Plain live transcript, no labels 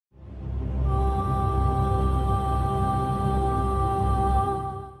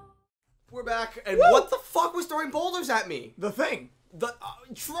back, and Woo! what the fuck was throwing boulders at me? The thing.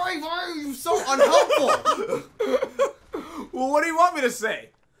 Troy, why are you so unhelpful? Well, what do you want me to say?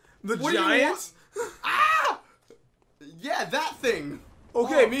 The What do you giants? Ah! Yeah, that thing.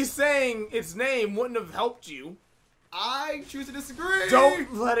 Okay, Oh. me saying its name wouldn't have helped you. I choose to disagree.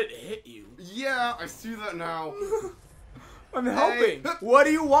 Don't let it hit you. Yeah, I see that now. I'm helping. What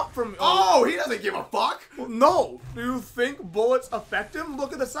do you want from me? Oh, he doesn't give a fuck. Well, no. Do you think bullets affect him?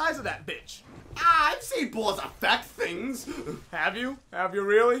 Look at the size of that bitch. I've seen bullets affect things. Have you? Have you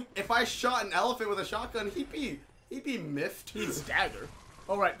really? If I shot an elephant with a shotgun, he'd be miffed. He'd stagger.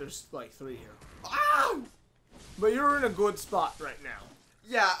 All right, there's like 3 here. Ah! But you're in a good spot right now.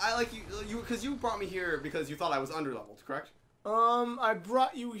 Yeah, I like you because you brought me here because you thought I was underleveled, correct? I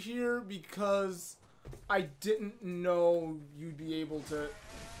brought you here because I didn't know you'd be able to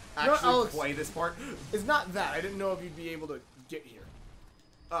Actually play this part. It's not that. I didn't know if you'd be able to get here.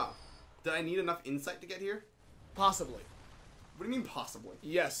 Oh. Did I need enough insight to get here? Possibly. What do you mean possibly?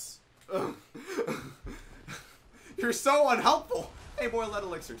 Yes. You're so unhelpful. Hey, boy, lead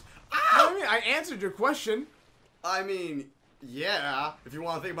elixirs. Ah! I mean, I answered your question. I mean, yeah, if you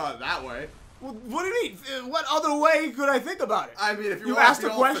want to think about it that way. Well, what do you mean? What other way could I think about it? I mean, if you You want asked to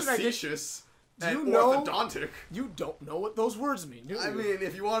be a all question, facetious and you know- orthodontic. You don't know what those words mean, do you? I mean,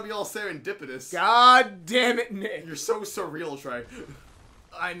 if you want to be all serendipitous. God damn it, Nick. You're so surreal, Trey.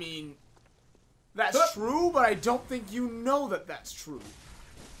 I mean, that's true, but I don't think you know that that's true.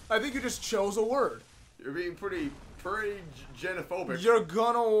 I think you just chose a word. You're being pretty genophobic. You're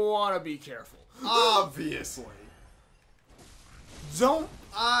gonna want to be careful. Obviously. Don't.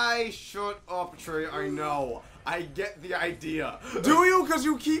 Shut up, Trey. I know. I get the idea. Do you? Because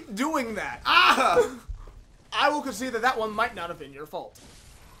you keep doing that. Ah! I will concede that that one might not have been your fault.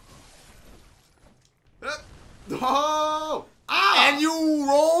 Oh! Ah! And you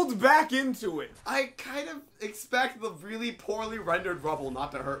rolled back into it. I kind of expect the really poorly rendered rubble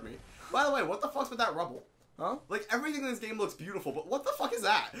not to hurt me. By the way, what the fuck's with that rubble? Huh? Like, everything in this game looks beautiful, but what the fuck is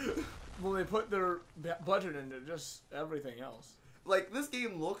that? Well, they put their budget into just everything else. Like, this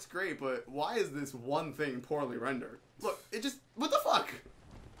game looks great, but why is this one thing poorly rendered? Look, it just... What the fuck?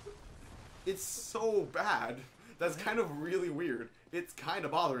 It's so bad. That's kind of really weird. It's kind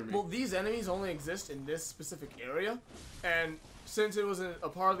of bothering me. Well, these enemies only exist in this specific area, and since it was a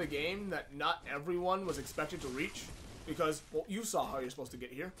part of the game that not everyone was expected to reach, because, well, you saw how you're supposed to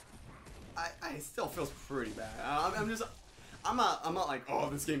get here. I still feels pretty bad. I'm not like, oh,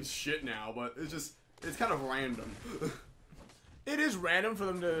 this game's shit now, but it's kind of random. It is random for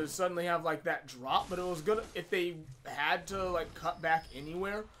them to suddenly have, like, that drop, but it was good if they had to, like, cut back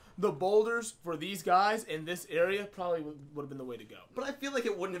anywhere. The boulders for these guys in this area probably would have been the way to go. But I feel like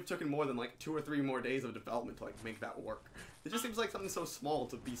it wouldn't have taken more than, like, 2 or 3 more days of development to, like, make that work. It just seems like something so small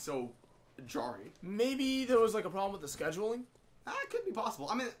to be so jarring. Maybe there was, like, a problem with the scheduling? It could be possible.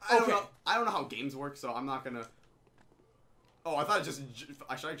 I mean, I don't know how games work, so I'm not gonna... Oh, I thought it just...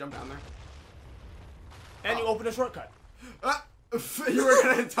 Should I jump down there? And you opened a shortcut. You were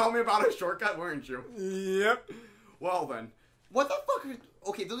gonna tell me about a shortcut, weren't you? Yep. Well then. What the fuck are...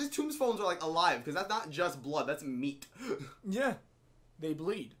 Okay, those tombstones are, like, alive, because that's not just blood, that's meat. Yeah. They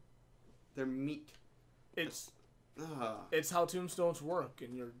bleed. They're meat. It's how tombstones work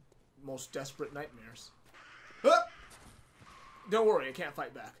in your most desperate nightmares. Don't worry, I can't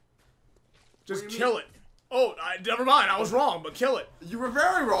fight back. Just kill it. Oh, never mind, I was wrong, but kill it. You were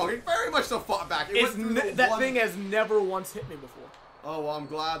very wrong. It very much so fought back. That thing has never once hit me before. Oh, well, I'm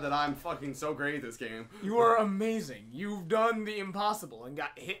glad that I'm fucking so great at this game. You are amazing. You've done the impossible and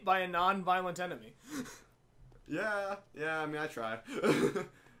got hit by a non-violent enemy. Yeah, I mean, I try.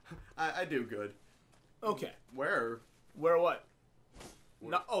 I do good. Okay. Where? Where what?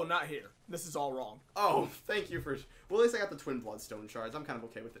 Not here. This is all wrong. Oh, thank you for... Well, at least I got the twin bloodstone shards. I'm kind of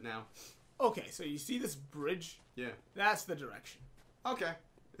okay with it now. Okay, so you see this bridge? Yeah. That's the direction. Okay.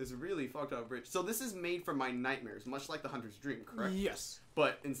 It's a really fucked up bridge. So this is made for my nightmares, much like the Hunter's Dream, correct? Yes.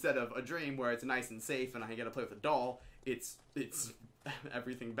 But instead of a dream where it's nice and safe and I get to play with a doll, it's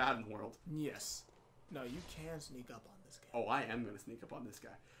everything bad in the world. Yes. No, you can sneak up on this guy. Oh, I am going to sneak up on this guy.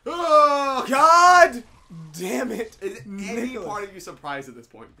 Oh, God damn it. Is any part of you surprised at this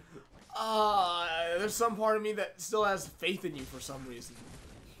point? There's some part of me that still has faith in you for some reason.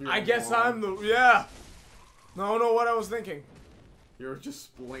 You're I guess wrong. I'm the... Yeah. I don't know what I was thinking. You're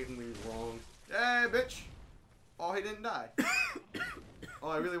just blatantly wrong. Hey, bitch. Oh, he didn't die. Oh,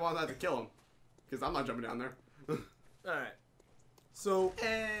 I really wanted to kill him. Because I'm not jumping down there. Alright. So...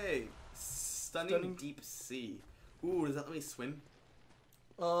 Hey. Stunning deep sea. Ooh, does that let me swim?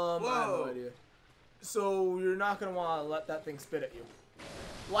 I have no idea. So, you're not going to want to let that thing spit at you.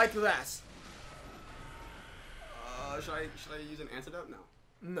 Like that. Should I use an antidote? No.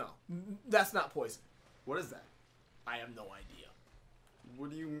 No, that's not poison. What is that? I have no idea. What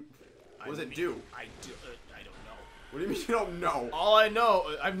do you? What does it do? I don't know. What do you mean you don't know? All I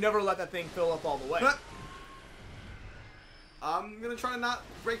know, I've never let that thing fill up all the way. I'm gonna try to not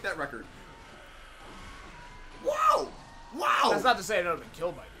break that record. Wow! Wow! That's not to say I've never been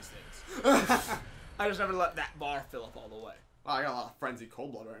killed by these things. I just never let that bar fill up all the way. Wow, I got a lot of frenzied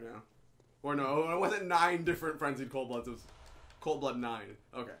cold blood right now. Or no, it wasn't 9 different frenzied cold bloods. It was cold blood 9.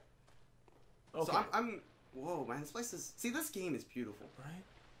 Okay. Okay. So I'm. Whoa, man! This place is. See, this game is beautiful, Right?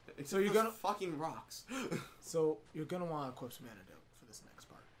 Except So you're for gonna- fucking rocks. So you're gonna want to equip some antidote for this next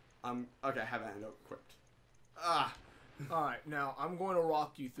part. Okay, I have an antidote equipped. Ah. All right, now I'm going to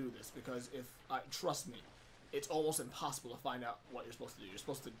walk you through this because trust me, it's almost impossible to find out what you're supposed to do. You're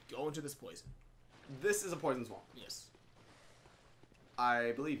supposed to go into this poison. This is a poison swamp. Yes.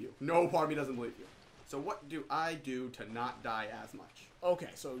 I believe you. No part of me doesn't believe you. So what do I do to not die as much? Okay,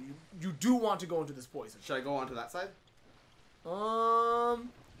 so you do want to go into this poison. Should I go onto that side?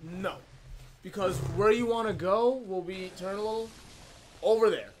 No, because where you want to go will be turn a little over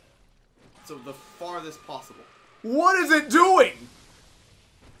there. So the farthest possible. What is it doing?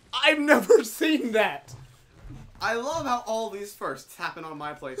 I've never seen that. I love how all these firsts happen on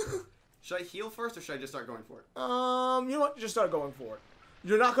my playthrough. Should I heal first or should I just start going for it? You know what? Just start going for it.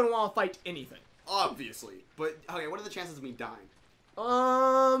 You're not gonna want to fight anything. Obviously. But, okay, what are the chances of me dying?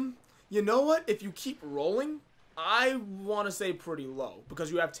 You know what? If you keep rolling, I want to say pretty low because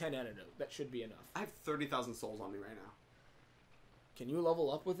you have 10 antidote. That should be enough. I have 30,000 souls on me right now. Can you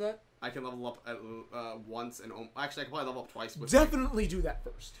level up with that? I can level up at, once and... Actually, I can probably level up twice with... Definitely do that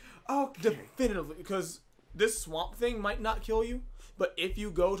first. Okay. Definitively, because this swamp thing might not kill you, but if you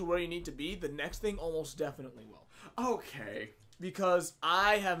go to where you need to be, the next thing almost definitely will. Okay. Because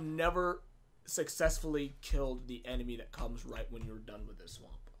I have never successfully killed the enemy that comes right when you're done with this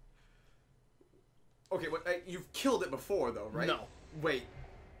swamp. Okay, you've killed it before, though, right? No. Wait.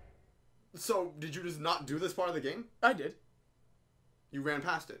 So, did you just not do this part of the game? I did. You ran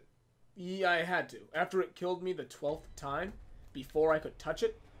past it. Yeah, I had to. After it killed me the 12th time, before I could touch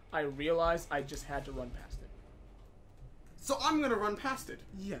it, I realized I just had to run past it. So I'm gonna run past it.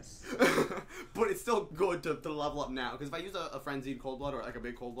 Yes. But it's still good to level up now, because if I use a frenzied cold blood or like a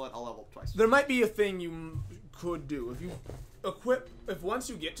big cold blood, I'll level up twice. There might be a thing you could do. If you if once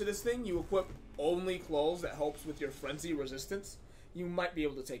you get to this thing, you equip only clothes that helps with your frenzy resistance, you might be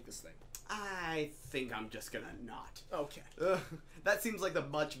able to take this thing. I think I'm just gonna not. Okay. That seems like the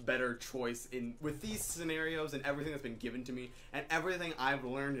much better choice with these scenarios and everything that's been given to me and everything I've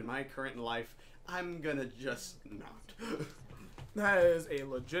learned in my current life. I'm gonna just not. That is a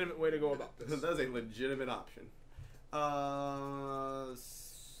legitimate way to go about this. That is a legitimate option.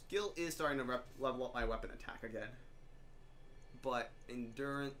 Skill is starting to level up my weapon attack again, but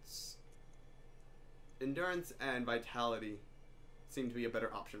endurance and vitality seem to be a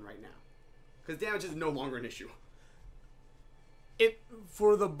better option right now. Because damage is no longer an issue.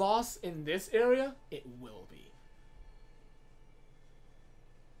 For the boss in this area, it will be.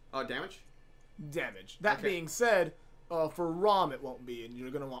 Damage? Damage. That Okay. being said, for ROM it won't be, and you're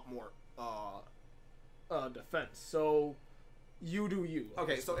gonna want more defense. So, you do you.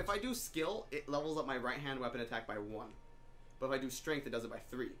 Okay, so if I do skill, it levels up my right hand weapon attack by 1. But if I do strength, it does it by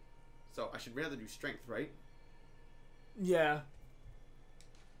 3. So I should rather do strength, right? Yeah.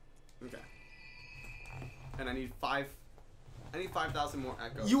 Okay. And I need 5,000 more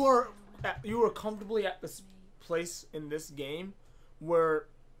echoes. You are comfortably at this place in this game where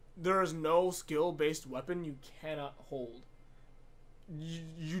there is no skill-based weapon you cannot hold.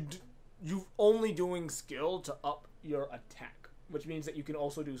 You're only doing skill to up your attack, which means that you can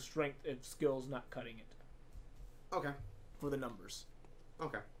also do strength if skill's not cutting it. Okay. For the numbers.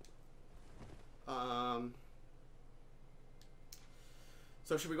 Okay.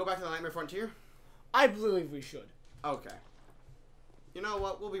 So should we go back to the Nightmare Frontier? I believe we should. Okay. You know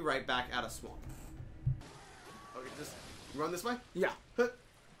what? We'll be right back at a swamp. Okay, just run this way? Yeah. Huh.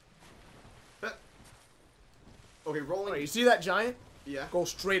 Huh. Okay, rolling. Alright, you see that giant? Yeah. Go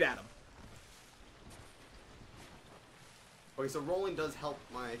straight at him. Okay, so rolling does help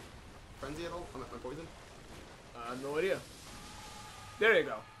my frenzy at all? My poison? No idea. There you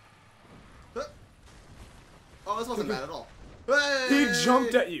go. Huh. Oh, this wasn't bad at all. He Hey!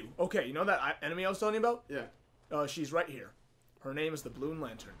 jumped at you. Okay, you know that enemy I was telling you about? Yeah. She's right here. Her name is the Bloom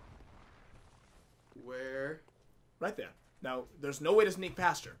Lantern. Where? Right there. Now, there's no way to sneak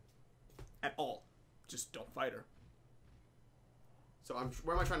past her. At all. Just don't fight her. So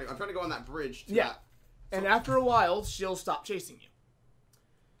where am I trying to go? I'm trying to go on that bridge to Yeah. that. And after a while, she'll stop chasing you.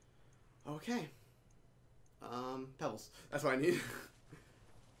 Okay. Pebbles. That's what I need.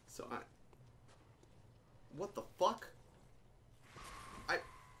 So I... What the fuck?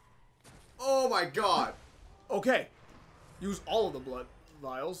 Oh my god! Okay. Use all of the blood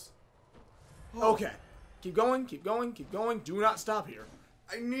vials. Oh. Okay. Keep going, keep going, keep going. Do not stop here.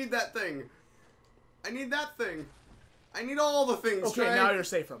 I need that thing. I need that thing. I need all the things, Okay, Trey. now you're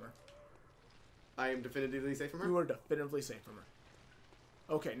safe from her. I am definitively safe from her? You are definitively safe from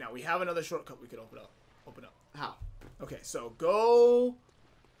her. Okay, now we have another shortcut we could open up. How? Okay, so go...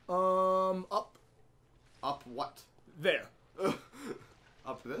 up. Up what? There.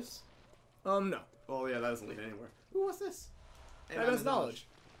 Up this? No. Oh yeah, that doesn't lead anywhere. Ooh, what's this? That is knowledge.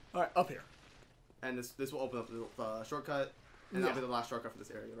 Alright, up here. And this will open up the shortcut, and that'll be the last shortcut for this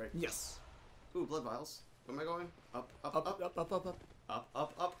area, right? Yes. Ooh, blood vials. Where am I going? Up, up, Up, up, up, up, up, up. up,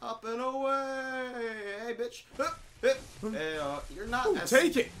 up, up, up, and away! Hey, bitch! Hey, you're not Ooh, as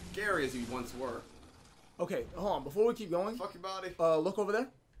take it! scary as you once were. Okay, hold on. Before we keep going, Fuck your body. look over there.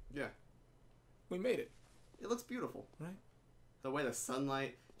 Yeah. We made it. It looks beautiful. Right? The way the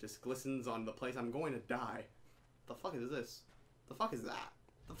sunlight just glistens on the place. I'm going to die. The fuck is this? The fuck is that?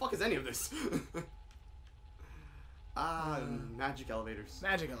 The fuck is any of this? Magic elevators.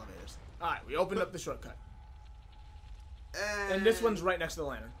 Magic elevators. Alright, we opened up the shortcut. And, And this one's right next to the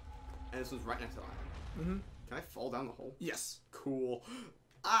lantern. And this one's right next to the line. Mm-hmm. Can I fall down the hole? Yes. Cool.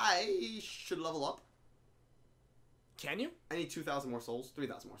 I should level up. Can you? I need 2,000 more souls.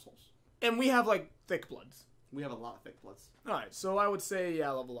 3,000 more souls. And we have, like, thick bloods. We have a lot of thick bloods. Alright, so I would say,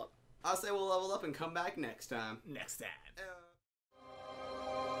 yeah, level up. I'll say we'll level up and come back next time. Next time.